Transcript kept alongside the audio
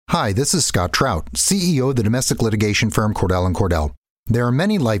Hi, this is Scott Trout, CEO of the domestic litigation firm Cordell & Cordell. There are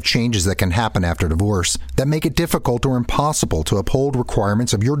many life changes that can happen after divorce that make it difficult or impossible to uphold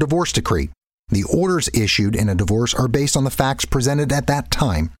requirements of your divorce decree. The orders issued in a divorce are based on the facts presented at that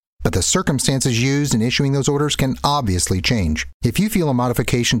time, but the circumstances used in issuing those orders can obviously change. If you feel a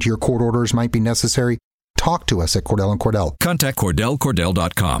modification to your court orders might be necessary, talk to us at Cordell & Cordell. Contact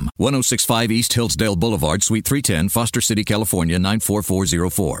CordellCordell.com, 1065 East Hillsdale Boulevard, Suite 310, Foster City, California,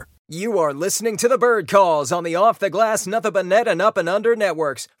 94404. You are listening to the Bird Calls on the Off the Glass, Nothing But Net, and Up and Under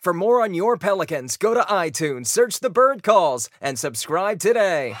networks. For more on your Pelicans, go to iTunes, search the Bird Calls, and subscribe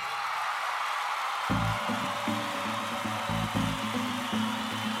today.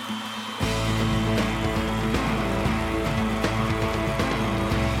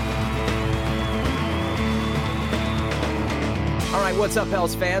 All right, what's up,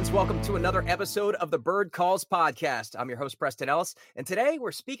 Pels fans? Welcome to another episode of the Bird Calls podcast. I'm your host, Preston Ellis, and today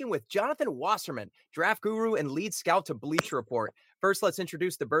we're speaking with Jonathan Wasserman, draft guru and lead scout to Bleacher Report. First, let's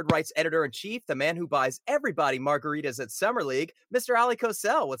introduce the Bird Rights editor-in-chief, the man who buys everybody margaritas at Summer League, Mr. Ali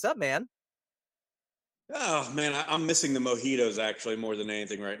Cosell. What's up, man? Oh, man, I'm missing the mojitos, actually, more than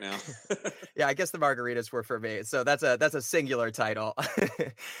anything right now. Yeah, I guess the margaritas were for me, so that's a singular title.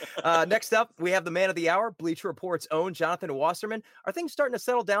 Next up, we have the man of the hour, Bleacher Report's own Jonathan Wasserman. Are things starting to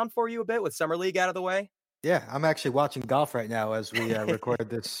settle down for you a bit with Summer League out of the way? Yeah, I'm actually watching golf right now as we record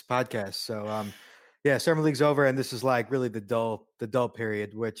this podcast. So, yeah, Summer League's over, and this is like really the dull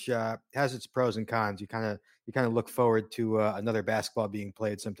period, which has its pros and cons. You kind of look forward to another basketball being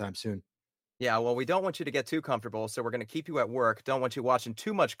played sometime soon. Yeah, well, we don't want you to get too comfortable, so we're going to keep you at work. Don't want you watching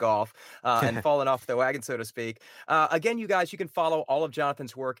too much golf and falling off the wagon, so to speak. Again, you guys, you can follow all of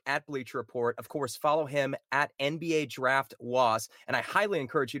Jonathan's work at Bleacher Report. Of course, follow him at NBA Draft Was, and I highly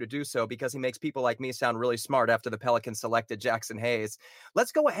encourage you to do so because he makes people like me sound really smart after the Pelicans selected Jackson Hayes.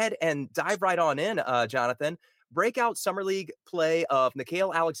 Let's go ahead and dive right on in, Jonathan. Breakout Summer League play of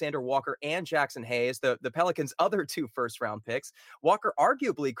Nickeil Alexander-Walker and Jackson Hayes, the Pelicans' other two first-round picks. Walker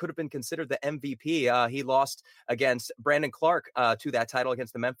arguably could have been considered the MVP. He lost against Brandon Clark to that title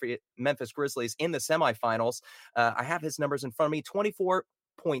against the Memphis Grizzlies in the semifinals. I have his numbers in front of me,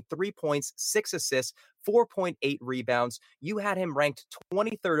 24.3 points, 6 assists, 4.8 rebounds. You had him ranked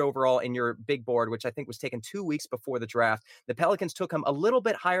 23rd overall in your big board, which I think was taken 2 weeks before the draft. The Pelicans took him a little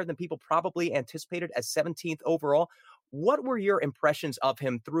bit higher than people probably anticipated as 17th overall. What were your impressions of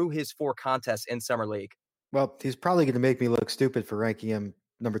him through his 4 contests in Summer League? Well, he's probably going to make me look stupid for ranking him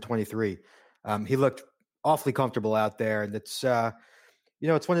number 23. He looked awfully comfortable out there, and it's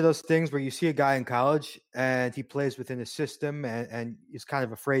it's one of those things where you see a guy in college and he plays within a system and is kind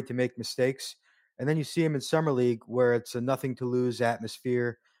of afraid to make mistakes. And then you see him in Summer League where it's a nothing to lose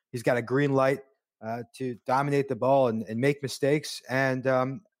atmosphere. He's got a green light to dominate the ball and make mistakes. And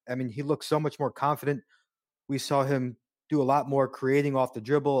he looks so much more confident. We saw him do a lot more creating off the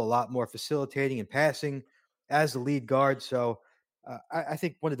dribble, a lot more facilitating and passing as the lead guard. So I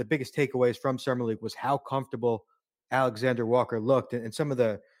think one of the biggest takeaways from Summer League was how comfortable Alexander Walker looked, and some of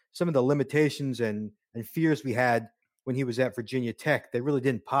the limitations and fears we had when he was at Virginia Tech, they really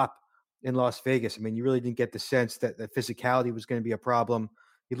didn't pop in Las Vegas. I mean, you really didn't get the sense that physicality was going to be a problem.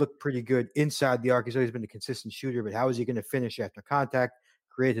 He looked pretty good inside the arc. He's always been a consistent shooter, but how is he going to finish after contact,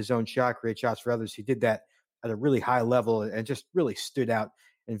 create his own shot, create shots for others? He did that at a really high level and just really stood out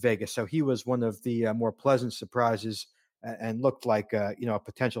in Vegas. So he was one of the more pleasant surprises and looked like a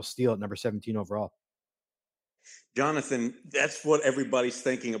potential steal at number 17 overall. Jonathan, that's what everybody's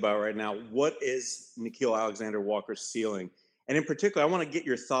thinking about right now. What is Nickeil Alexander-Walker's ceiling? And in particular, I want to get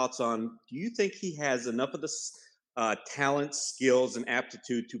your thoughts on, do you think he has enough of the talent, skills, and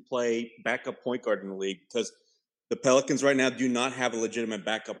aptitude to play backup point guard in the league? Because the Pelicans right now do not have a legitimate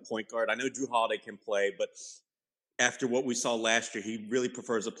backup point guard. I know Drew Holiday can play, but after what we saw last year, he really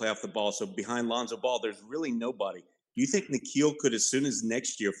prefers to play off the ball. So behind Lonzo Ball, there's really nobody. Do you think Nickeil could, as soon as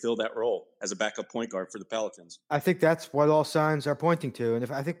next year, fill that role as a backup point guard for the Pelicans? I think that's what all signs are pointing to. And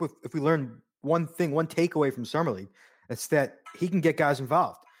if we learn one takeaway from Summer League, it's that he can get guys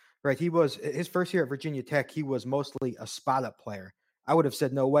involved, right? He was his first year at Virginia Tech. He was mostly a spot up player. I would have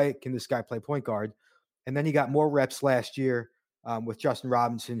said, no way can this guy play point guard. And then he got more reps last year with Justin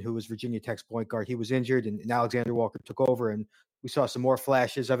Robinson, who was Virginia Tech's point guard. He was injured and Alexander Walker took over, and we saw some more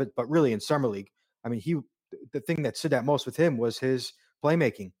flashes of it. But really in Summer League, I mean, the thing that stood out most with him was his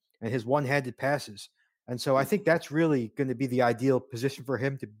playmaking and his one-handed passes. And so I think that's really going to be the ideal position for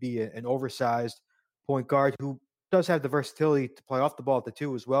him, to be an oversized point guard who does have the versatility to play off the ball at the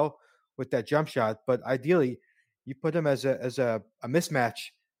 2 as well with that jump shot. But ideally, you put him as a mismatch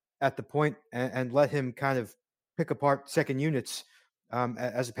at the point and let him kind of pick apart second units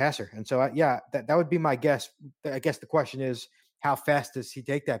as a passer. And so, that would be my guess. I guess the question is, how fast does he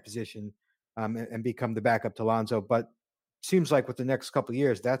take that position and become the backup to Lonzo? But seems like with the next couple of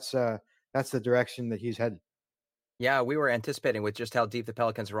years, that's the direction that he's headed. Yeah, we were anticipating with just how deep the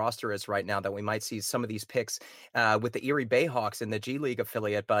Pelicans roster is right now that we might see some of these picks with the Erie Bayhawks in the G League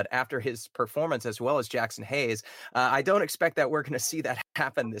affiliate. But after his performance, as well as Jackson Hayes, I don't expect that we're going to see that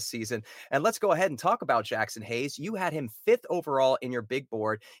happen this season. And let's go ahead and talk about Jackson Hayes. You had him 5th overall in your big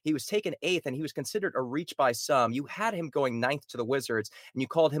board. He was taken 8th, and he was considered a reach by some. You had him going 9th to the Wizards, and you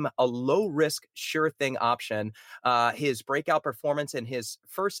called him a low-risk, sure-thing option. His breakout performance in his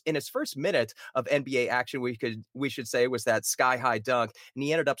first minute of NBA action, we should say, was that sky-high dunk, and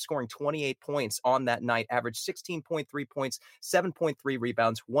he ended up scoring 28 points on that night, averaged 16.3 points, 7.3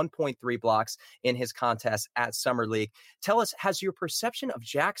 rebounds, 1.3 blocks in his contest at Summer League. Tell us, has your perception of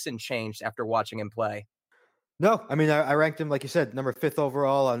Jackson changed after watching him play? No, I mean, I ranked him, like you said, number 5th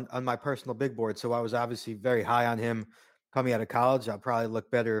overall on my personal big board, so I was obviously very high on him coming out of college. I'll probably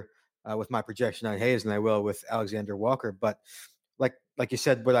look better with my projection on Hayes than I will with Alexander Walker, but like you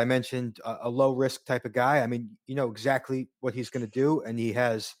said, what I mentioned, a low risk type of guy. I mean, you know exactly what he's going to do, and he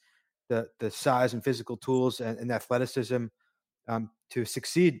has the size and physical tools and athleticism to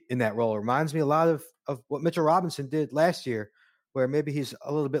succeed in that role. It reminds me a lot of what Mitchell Robinson did last year, where maybe he's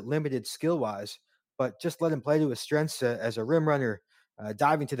a little bit limited skill wise, but just let him play to his strengths as a rim runner,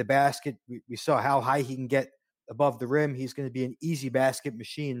 diving to the basket. We saw how high he can get above the rim. He's going to be an easy basket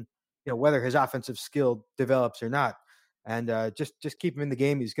machine, whether his offensive skill develops or not. And just keep him in the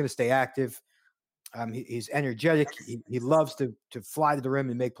game. He's going to stay active. He's energetic. He loves to fly to the rim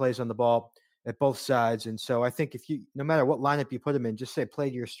and make plays on the ball at both sides. And so I think no matter what lineup you put him in, just say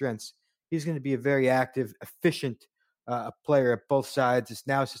play to your strengths. He's going to be a very active, efficient player at both sides. It's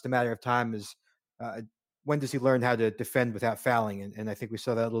just a matter of time. When does he learn how to defend without fouling? And I think we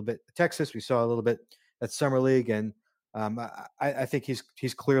saw that a little bit at Texas. We saw a little bit at Summer League. And I think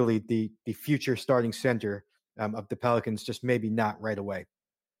he's clearly the future starting center of the Pelicans, just maybe not right away.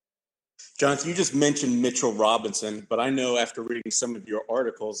 Jonathan, you just mentioned Mitchell Robinson, but I know after reading some of your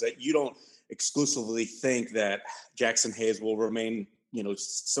articles that you don't exclusively think that Jackson Hayes will remain,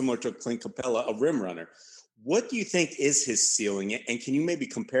 similar to Clint Capella, a rim runner. What do you think is his ceiling? And can you maybe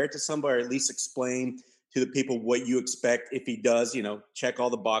compare it to somebody, or at least explain to the people what you expect if he does, check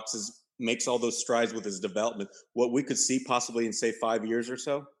all the boxes, makes all those strides with his development, what we could see possibly in, say, 5 years or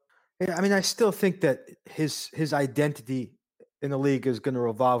so? Yeah, I mean, I still think that his identity in the league is going to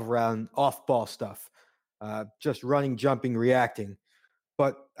revolve around off-ball stuff, just running, jumping, reacting.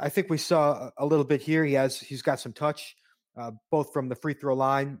 But I think we saw a little bit here. He's got some touch, both from the free throw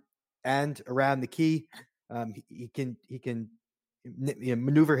line and around the key. He can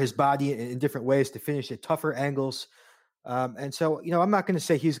maneuver his body in different ways to finish at tougher angles. And so, I'm not going to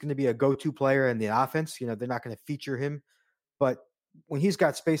say he's going to be a go-to player in the offense. They're not going to feature him, but when he's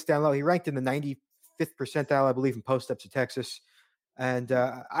got space down low, he ranked in the 95th percentile, I believe, in post-ups at Texas. And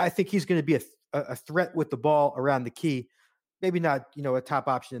I think he's going to be a threat with the ball around the key. Maybe not, a top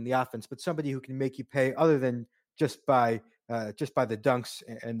option in the offense, but somebody who can make you pay other than just by the dunks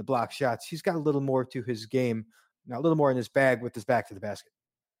and the block shots. He's got a little more to his game, a little more in his bag with his back to the basket.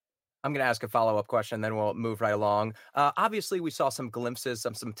 I'm going to ask a follow-up question, then we'll move right along. Obviously, we saw some glimpses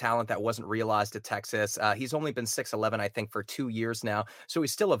of some talent that wasn't realized at Texas. He's only been 6'11", I think, for 2 years now. So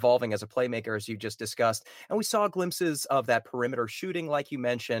he's still evolving as a playmaker, as you just discussed. And we saw glimpses of that perimeter shooting, like you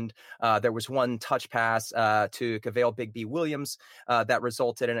mentioned. There was one touch pass to Kavale Big B Williams that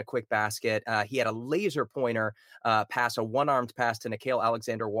resulted in a quick basket. He had a laser pointer pass, a one-armed pass to Nickeil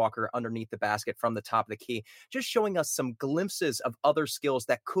Alexander-Walker underneath the basket from the top of the key, just showing us some glimpses of other skills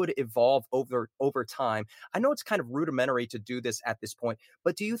that could evolve over time. I know it's kind of rudimentary to do this at this point,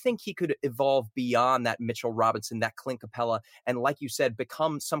 but do you think he could evolve beyond that Mitchell Robinson, that Clint Capella, and like you said,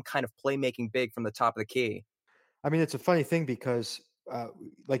 become some kind of playmaking big from the top of the key? I mean, it's a funny thing because,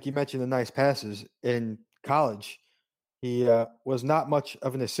 like you mentioned, the nice passes in college, he was not much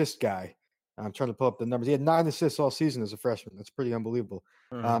of an assist guy. I'm trying to pull up the numbers. He had 9 assists all season as a freshman. That's pretty unbelievable.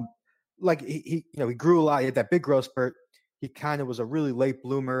 Mm-hmm. Like he grew a lot. He had that big growth spurt. He kind of was a really late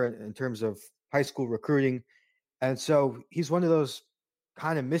bloomer in terms of high school recruiting. And so he's one of those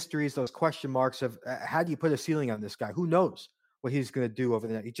kind of mysteries, those question marks of how do you put a ceiling on this guy? Who knows what he's going to do over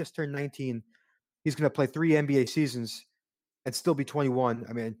the next? He just turned 19. He's going to play 3 NBA seasons and still be 21.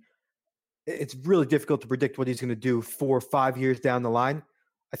 I mean, it's really difficult to predict what he's going to do 4 or 5 years down the line.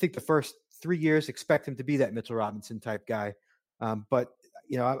 I think the first 3 years, expect him to be that Mitchell Robinson type guy. But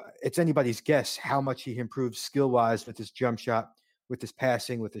it's anybody's guess how much he improves skill-wise with his jump shot, with his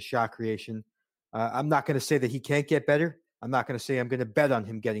passing, with his shot creation. I'm not going to say that he can't get better. I'm not going to say I'm going to bet on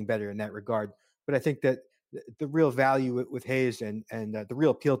him getting better in that regard, but I think that the real value with Hayes and the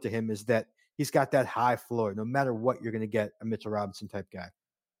real appeal to him is that he's got that high floor. No matter what, you're going to get a Mitchell Robinson type guy.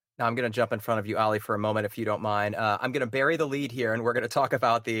 Now I'm going to jump in front of you, Ali, for a moment, if you don't mind. I'm going to bury the lead here, and we're going to talk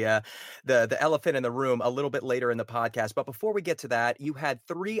about the elephant in the room a little bit later in the podcast. But before we get to that, you had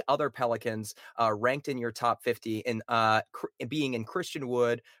 3 other Pelicans ranked in your top 50, in being in Christian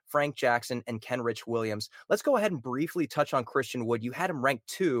Wood, Frank Jackson, and Kenrich Williams. Let's go ahead and briefly touch on Christian Wood. You had him ranked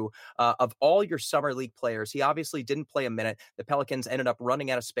 2 of all your summer league players. He obviously didn't play a minute. The Pelicans ended up running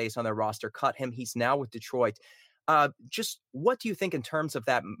out of space on their roster, cut him. He's now with Detroit. Just what do you think in terms of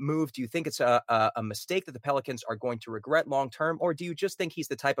that move? Do you think it's a mistake that the Pelicans are going to regret long term, or do you just think he's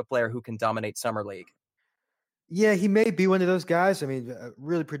the type of player who can dominate summer league? Yeah, he may be one of those guys. I mean,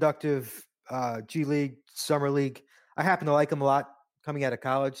 really productive G League, summer league. I happen to like him a lot coming out of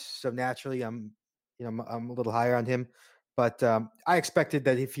college, so naturally, I'm a little higher on him. But I expected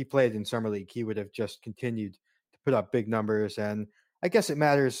that if he played in summer league, he would have just continued to put up big numbers. And I guess it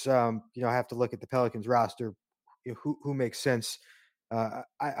matters. I have to look at the Pelicans roster. Who makes sense.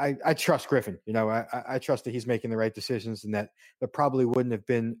 I trust Griffin. I trust that he's making the right decisions, and that there probably wouldn't have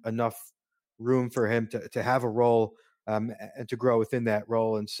been enough room for him to have a role and to grow within that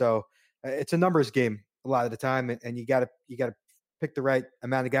role. And so it's a numbers game a lot of the time, and you got to pick the right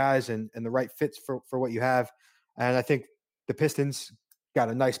amount of guys and the right fits for what you have. And I think the Pistons got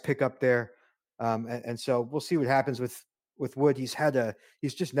a nice pickup there. And so we'll see what happens with Wood. He's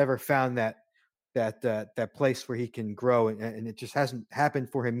just never found that place where he can grow, and it just hasn't happened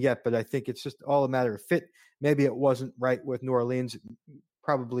for him yet. But I think it's just all a matter of fit. Maybe it wasn't right with New Orleans.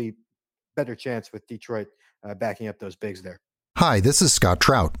 Probably better chance with Detroit backing up those bigs there. Hi, this is Scott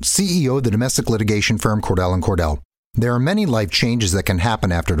Trout, CEO of the domestic litigation firm Cordell & Cordell. There are many life changes that can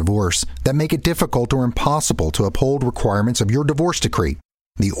happen after divorce that make it difficult or impossible to uphold requirements of your divorce decree.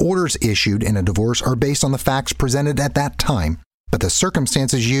 The orders issued in a divorce are based on the facts presented at that time, but the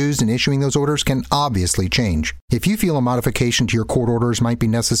circumstances used in issuing those orders can obviously change. If you feel a modification to your court orders might be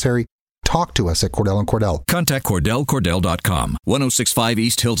necessary, talk to us at Cordell & Cordell. Contact CordellCordell.com, 1065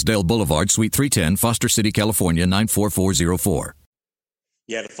 East Hillsdale Boulevard, Suite 310, Foster City, California, 94404.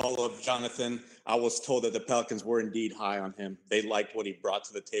 Yeah, to follow up, Jonathan, I was told that the Pelicans were indeed high on him. They liked what he brought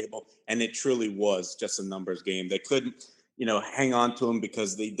to the table, and it truly was just a numbers game. They couldn't, hang on to him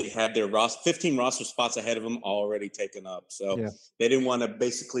because they had their 15 roster spots ahead of him already taken up. So They didn't want to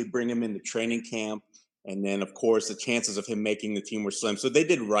basically bring him into training camp. And then, of course, the chances of him making the team were slim. So they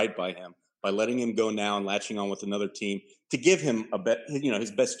did right by him by letting him go now and latching on with another team to give him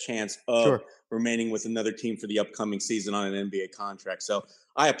his best chance of remaining with another team for the upcoming season on an NBA contract. So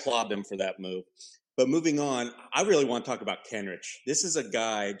I applaud them for that move. But moving on, I really want to talk about Kenrich. This is a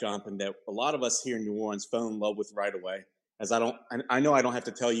guy, Jonathan, that a lot of us here in New Orleans fell in love with right away. I know I don't have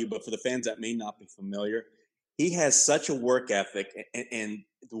to tell you, but for the fans that may not be familiar, he has such a work ethic, and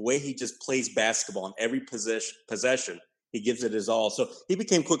the way he just plays basketball in every possession, he gives it his all. So he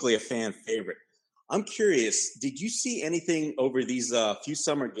became quickly a fan favorite. I'm curious, did you see anything over these few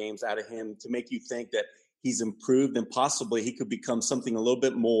summer games out of him to make you think that he's improved and possibly he could become something a little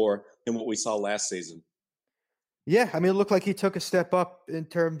bit more than what we saw last season? Yeah, I mean, it looked like he took a step up in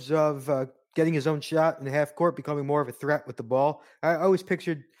terms of getting his own shot in the half court, becoming more of a threat with the ball. I always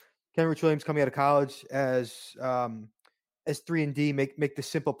pictured Kenrich Williams coming out of college as 3-and-D, make the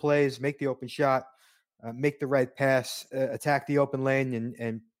simple plays, make the open shot, make the right pass, attack the open lane,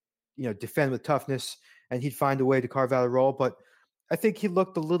 and defend with toughness, and he'd find a way to carve out a role. But I think he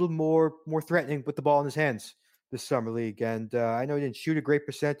looked a little more threatening with the ball in his hands this summer league. And I know he didn't shoot a great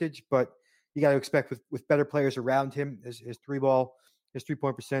percentage, but you got to expect with better players around him, his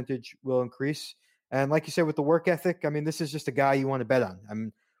 3-point percentage will increase. And like you said, with the work ethic, I mean, this is just a guy you want to bet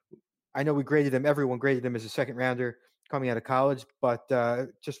on. I know everyone graded him as a second rounder coming out of college, but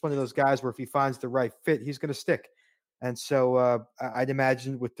just one of those guys where if he finds the right fit, he's going to stick. And so I'd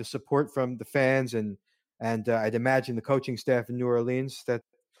imagine with the support from the fans and I'd imagine the coaching staff in New Orleans that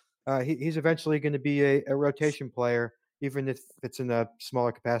he's eventually going to be a rotation player, even if it's in a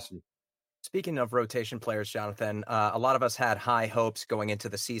smaller capacity. Speaking of rotation players, Jonathan, a lot of us had high hopes going into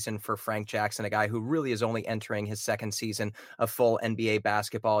the season for Frank Jackson, a guy who really is only entering his second season of full NBA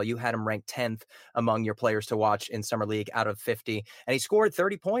basketball. You had him ranked 10th among your players to watch in Summer League out of 50, and he scored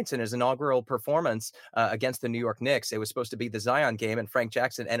 30 points in his inaugural performance against the New York Knicks. It was supposed to be the Zion game, and Frank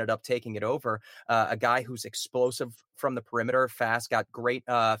Jackson ended up taking it over. A guy who's explosive from the perimeter, fast, got great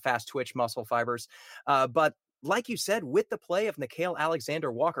fast twitch muscle fibers, but like you said, with the play of Nickeil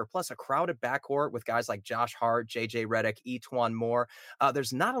Alexander-Walker, plus a crowded backcourt with guys like Josh Hart, JJ Redick, Etuan Moore,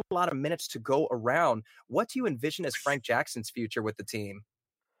 there's not a lot of minutes to go around. What do you envision as Frank Jackson's future with the team?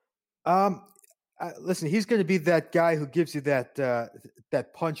 Listen, he's going to be that guy who gives you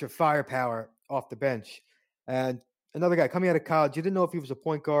that punch of firepower off the bench. And another guy coming out of college, you didn't know if he was a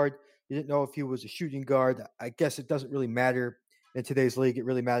point guard, you didn't know if he was a shooting guard. I guess it doesn't really matter in today's league. It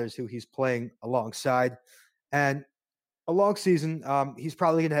really matters who he's playing alongside. And a long season, he's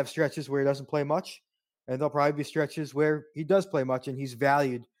probably going to have stretches where he doesn't play much, and there'll probably be stretches where he does play much, and he's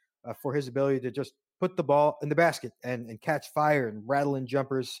valued for his ability to just put the ball in the basket and catch fire and rattle in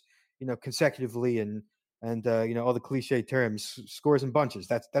jumpers, consecutively, and all the cliche terms, scores in bunches.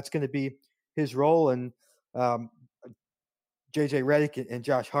 That's going to be his role, and JJ Redick and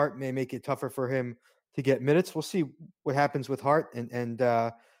Josh Hart may make it tougher for him to get minutes. We'll see what happens with Hart and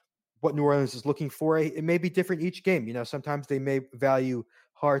what New Orleans is looking for. It may be different each game. Sometimes they may value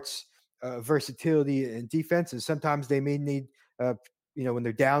Hart's versatility and defense, and sometimes they may need, when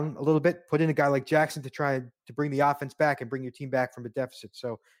they're down a little bit, put in a guy like Jackson to try to bring the offense back and bring your team back from a deficit.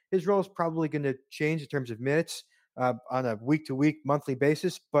 So his role is probably going to change in terms of minutes on a week-to-week, monthly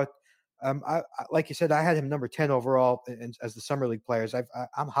basis. But like you said, I had him number 10 overall as the Summer League players.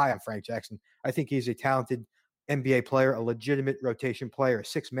 I'm high on Frank Jackson. I think he's a talented NBA player, a legitimate rotation player, a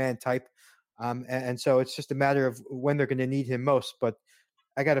six-man type. And so it's just a matter of when they're going to need him most. But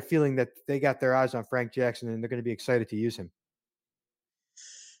I got a feeling that they got their eyes on Frank Jackson, and they're going to be excited to use him.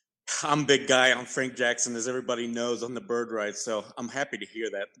 I'm a big guy on Frank Jackson, as everybody knows, on the bird rights. So I'm happy to hear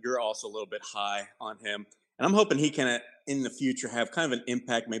that you're also a little bit high on him. And I'm hoping he can, in the future, have kind of an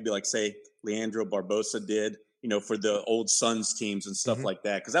impact, maybe like, say, Leandro Barbosa did, for the old Suns teams and stuff like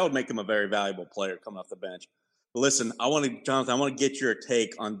that, because that would make him a very valuable player coming off the bench. But listen, Jonathan, I want to get your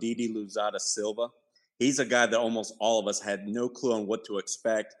take on Didi Louzada Silva. He's a guy that almost all of us had no clue on what to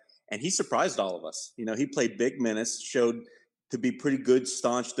expect, and he surprised all of us. He played big minutes, showed to be pretty good,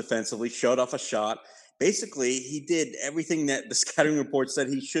 staunch defensively, showed off a shot. Basically, he did everything that the scouting report said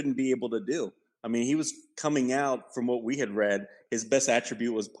he shouldn't be able to do. I mean, he was coming out, from what we had read, his best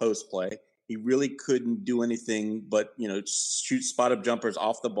attribute was post play. He really couldn't do anything but, shoot spot-up jumpers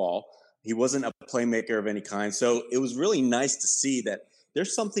off the ball. He wasn't a playmaker of any kind. So it was really nice to see that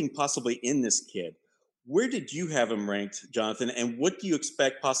there's something possibly in this kid. Where did you have him ranked, Jonathan? And what do you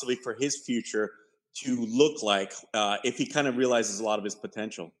expect possibly for his future to look like if he kind of realizes a lot of his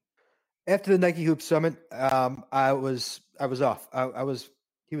potential? After the Nike Hoop Summit, I was off.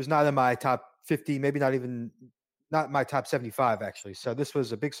 He was not in my top 50, maybe not my top 75, actually. So this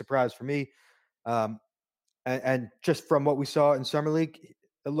was a big surprise for me. And just from what we saw in Summer League,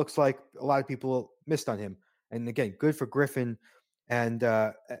 it looks like a lot of people missed on him. And again, good for Griffin and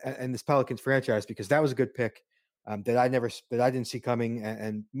this Pelicans franchise, because that was a good pick that I didn't see coming.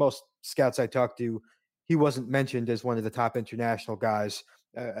 And most scouts I talked to, he wasn't mentioned as one of the top international guys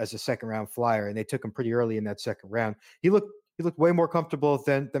as a second round flyer, and they took him pretty early in that second round. He looked way more comfortable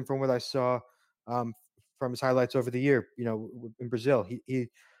than from what I saw from his highlights over the year. In Brazil, he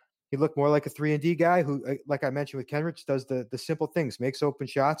looked more like a 3-and-D guy who, like I mentioned with Kenrich, does the simple things, makes open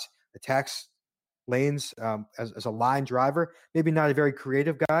shots, attacks lanes as a line driver. Maybe not a very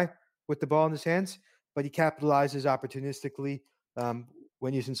creative guy with the ball in his hands, but he capitalizes opportunistically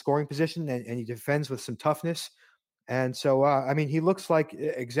when he's in scoring position, and he defends with some toughness. And so, he looks like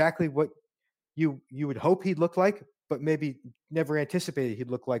exactly what you would hope he'd look like, but maybe never anticipated he'd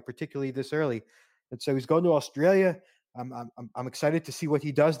look like, particularly this early. And so he's going to Australia. I'm excited to see what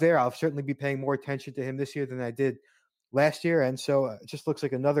he does there. I'll certainly be paying more attention to him this year than I did last year. And so it just looks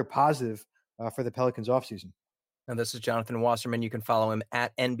like another positive for the Pelicans offseason. And this is Jonathan Wasserman. You can follow him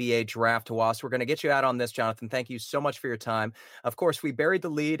at NBA Draft Was. We're going to get you out on this, Jonathan. Thank you so much for your time. Of course, we buried the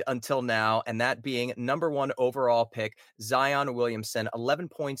lead until now, and that being number 1 overall pick, Zion Williamson, 11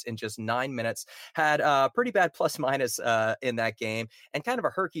 points in just 9 minutes, had a pretty bad plus-minus in that game, and kind of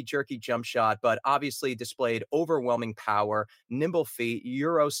a herky-jerky jump shot, but obviously displayed overwhelming power, nimble feet,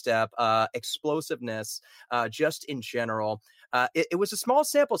 Euro step, explosiveness, just in general. It was a small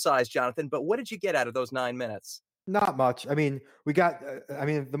sample size, Jonathan, but what did you get out of those 9 minutes? Not much. The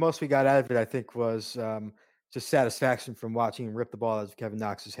most we got out of it, I think, was just satisfaction from watching him rip the ball out of Kevin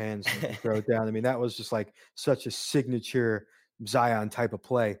Knox's hands and throw it down. That was just like such a signature Zion type of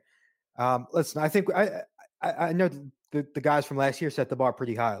play. Listen, I think I know the guys from last year set the bar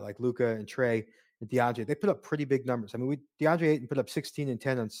pretty high, like Luka and Trey and DeAndre. They put up pretty big numbers. DeAndre Ayton put up 16 and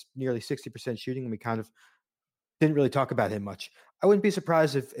 10 on nearly 60% shooting, and we kind of didn't really talk about him much. I wouldn't be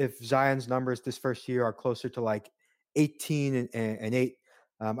surprised if Zion's numbers this first year are closer to like 18 and 8.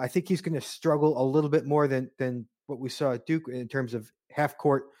 I think he's going to struggle a little bit more than what we saw at Duke in terms of half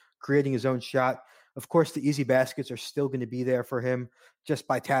court creating his own shot. Of course, the easy baskets are still going to be there for him just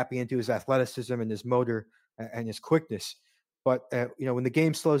by tapping into his athleticism and his motor and his quickness. But, when the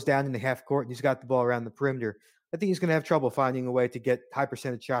game slows down in the half court and he's got the ball around the perimeter, I think he's going to have trouble finding a way to get high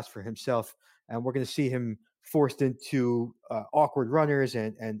percentage shots for himself. And we're going to see him forced into awkward runners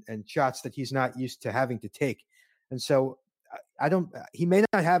and shots that he's not used to having to take. And so he may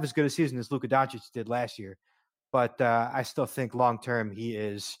not have as good a season as Luka Doncic did last year, but I still think long-term he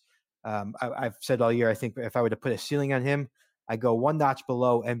is, I've said all year, I think if I were to put a ceiling on him, I go one notch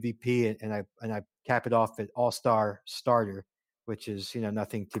below MVP and I cap it off at all-star starter, which is,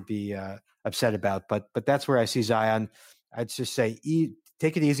 nothing to be upset about. But that's where I see Zion. I'd just say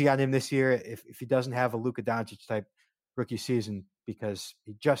take it easy on him this year if he doesn't have a Luka Doncic type rookie season, because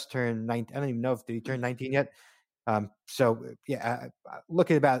he just turned 19. I don't even know if he turned 19 yet.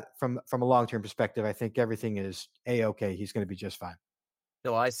 Looking about from a long-term perspective, I think everything is A-okay. He's going to be just fine.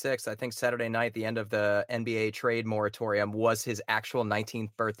 July 6th, I think Saturday night, the end of the NBA trade moratorium, was his actual 19th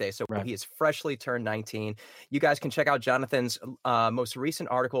birthday. So He is freshly turned 19. You guys can check out Jonathan's most recent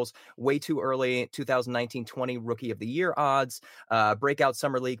articles, Way Too Early 2019-20 Rookie of the Year odds, breakout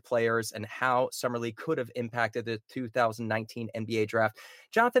Summer League players, and how Summer League could have impacted the 2019 NBA draft.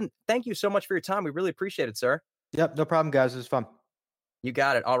 Jonathan, thank you so much for your time. We really appreciate it, sir. Yep, no problem, guys. It was fun. You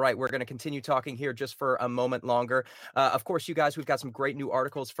got it. All right. We're going to continue talking here just for a moment longer. Of course, you guys, we've got some great new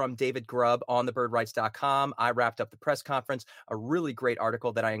articles from David Grubb on thebirdwrites.com. I wrapped up the press conference, a really great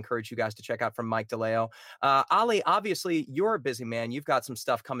article that I encourage you guys to check out from Mike DeLeo. Ali, obviously, you're a busy man. You've got some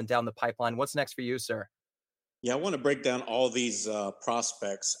stuff coming down the pipeline. What's next for you, sir? Yeah, I want to break down all these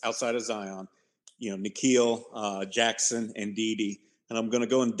prospects outside of Zion, Nikhil, Jackson, and Dede. And I'm going to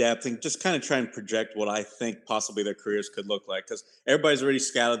go in depth and just kind of try and project what I think possibly their careers could look like, because everybody's already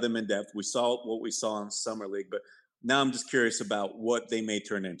scouted them in depth. We saw what we saw in Summer League, but now I'm just curious about what they may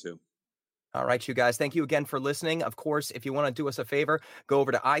turn into. All right, you guys, thank you again for listening. Of course, if you want to do us a favor, go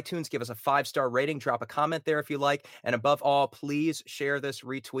over to iTunes, give us a 5-star rating, drop a comment there if you like. And above all, please share this,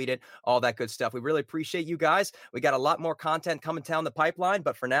 retweet it, all that good stuff. We really appreciate you guys. We got a lot more content coming down the pipeline,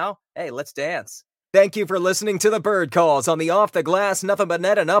 but for now, hey, let's dance. Thank you for listening to the Bird Calls on the Off the Glass, Nothing But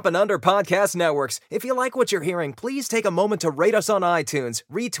Net, and Up and Under podcast networks. If you like what you're hearing, please take a moment to rate us on iTunes,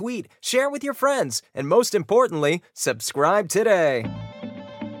 retweet, share with your friends, and most importantly, subscribe today.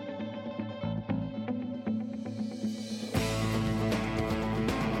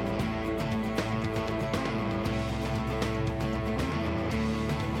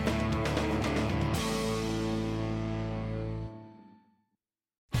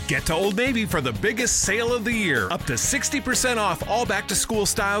 Get to Old Navy for the biggest sale of the year. Up to 60% off all back-to-school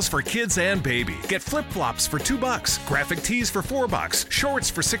styles for kids and baby. Get flip-flops for $2, graphic tees for $4, shorts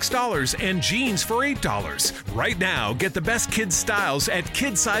for $6, and jeans for $8. Right now, get the best kids' styles at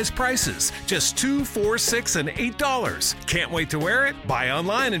kid-size prices. Just $2, $4, $6, and $8. Can't wait to wear it? Buy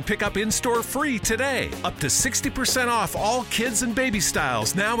online and pick up in-store free today. Up to 60% off all kids and baby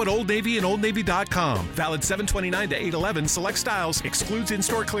styles now at Old Navy and OldNavy.com. Valid 7/29 to 8/11. Select styles. Excludes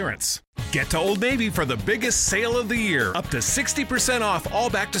in-store clearance. Get to Old Navy for the biggest sale of the year. Up to 60% off all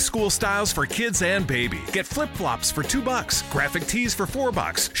back-to-school styles for kids and baby. Get flip-flops for $2, graphic tees for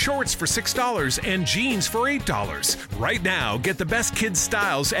 $4, shorts for $6, and jeans for $8. Right now, get the best kids'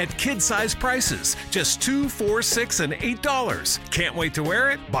 styles at kid-size prices. Just $2, $4, $6, and $8. Can't wait to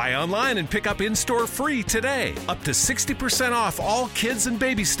wear it? Buy online and pick up in-store free today. Up to 60% off all kids and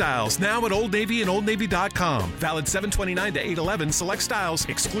baby styles now at Old Navy and OldNavy.com. Valid 7/29 to 8/11. Select styles.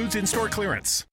 Excludes in-store clearance.